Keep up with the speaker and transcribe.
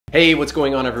Hey, what's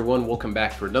going on everyone? Welcome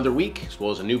back for another week, as well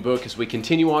as a new book as we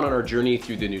continue on our journey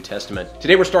through the New Testament.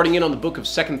 Today we're starting in on the book of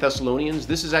 2 Thessalonians.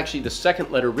 This is actually the second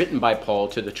letter written by Paul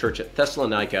to the church at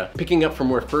Thessalonica, picking up from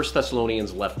where 1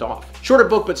 Thessalonians left off. Shorter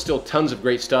book, but still tons of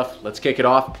great stuff. Let's kick it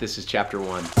off. This is chapter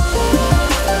 1.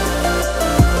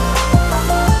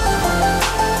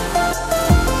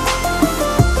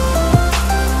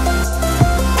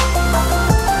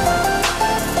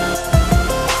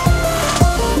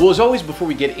 Well, as always, before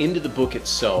we get into the book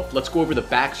itself, let's go over the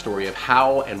backstory of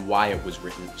how and why it was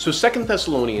written. So 2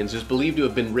 Thessalonians is believed to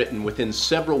have been written within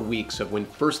several weeks of when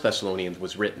 1 Thessalonians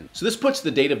was written. So this puts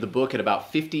the date of the book at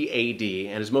about 50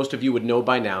 AD, and as most of you would know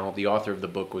by now, the author of the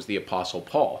book was the Apostle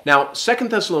Paul. Now, 2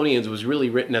 Thessalonians was really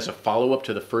written as a follow-up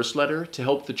to the first letter to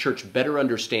help the church better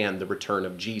understand the return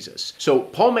of Jesus. So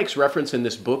Paul makes reference in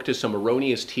this book to some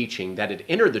erroneous teaching that had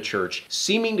entered the church,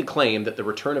 seeming to claim that the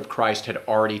return of Christ had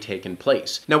already taken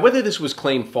place. Now, whether this was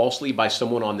claimed falsely by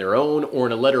someone on their own or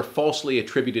in a letter falsely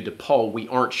attributed to Paul, we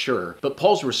aren't sure, but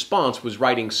Paul's response was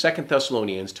writing 2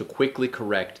 Thessalonians to quickly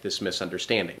correct this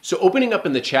misunderstanding. So opening up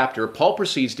in the chapter, Paul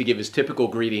proceeds to give his typical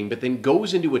greeting, but then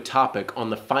goes into a topic on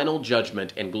the final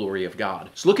judgment and glory of God.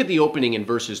 So look at the opening in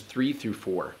verses 3 through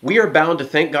 4. "We are bound to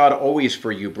thank God always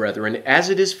for you, brethren, as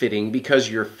it is fitting,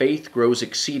 because your faith grows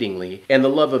exceedingly, and the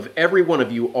love of every one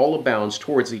of you all abounds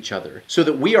towards each other, so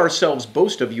that we ourselves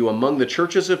boast of you among the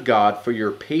churches of God for your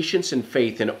patience and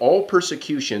faith in all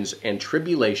persecutions and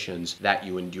tribulations that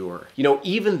you endure." You know,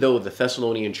 even though the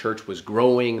Thessalonian church was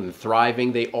growing and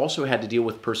thriving, they also had to deal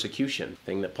with persecution, a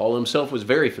thing that Paul himself was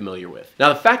very familiar with. Now,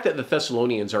 the fact that the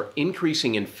Thessalonians are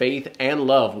increasing in faith and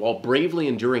love while bravely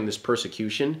enduring this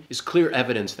persecution is clear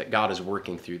evidence that God is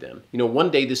working through them. You know, one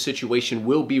day this situation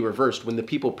will be reversed when the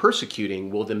people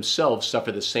persecuting will themselves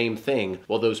suffer the same thing,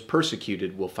 while those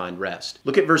persecuted will find rest.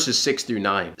 Look at verses 6 through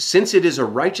 9. "Since it is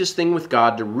a righteous thing with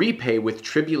God to repay with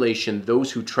tribulation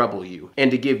those who trouble you,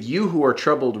 and to give you who are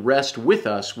troubled rest with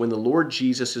us when the Lord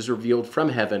Jesus is revealed from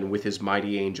heaven with his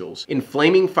mighty angels, in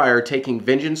flaming fire, taking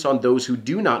vengeance on those who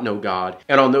do not know God,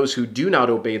 and on those who do not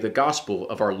obey the gospel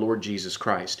of our Lord Jesus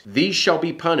Christ. These shall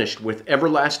be punished with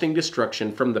everlasting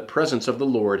destruction from the presence of the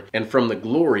Lord and from the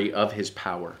glory of his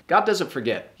power." God doesn't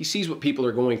forget. He sees what people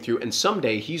are going through, and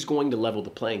someday he's going to level the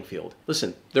playing field.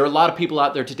 Listen, there are a lot of people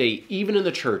out there today, even in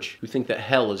the church, who think that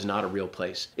hell is not a real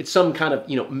place. It's some kind of,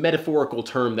 metaphorical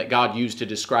term that God used to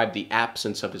describe the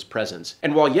absence of his presence.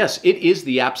 And while yes, it is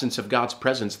the absence of God's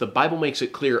presence, the Bible makes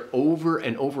it clear over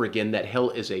and over again that hell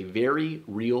is a very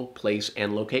real place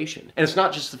and location. And it's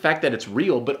not just the fact that it's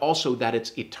real, but also that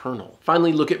it's eternal.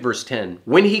 Finally, look at verse 10.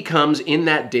 "When he comes in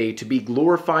that day to be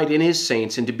glorified in his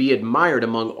saints and to be admired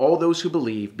among all those who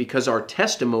believe, because our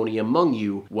testimony among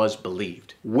you was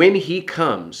believed." When he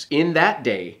comes in that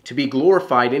day to be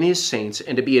glorified in his saints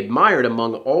and to be admired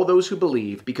among all those who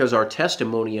believe, because our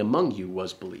testimony among you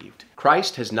was believed.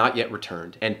 Christ has not yet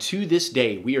returned, and to this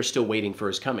day we are still waiting for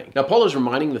his coming. Now, Paul is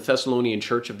reminding the Thessalonian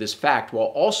church of this fact while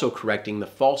also correcting the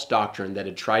false doctrine that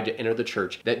had tried to enter the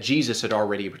church that Jesus had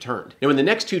already returned. Now, in the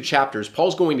next two chapters,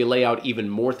 Paul's going to lay out even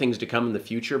more things to come in the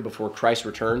future before Christ's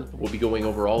return. We'll be going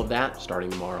over all of that starting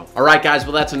tomorrow. All right, guys,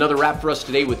 well, that's another wrap for us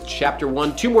today with chapter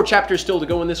 1. 2 more chapters still to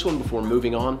go in this one before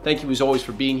moving on. Thank you as always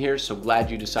for being here. So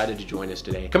glad you decided to join us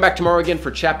today. Come back tomorrow again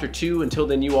for chapter 2. Until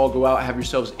then, you all go out, have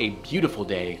yourselves a beautiful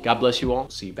day. God bless you all.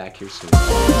 See you back here soon.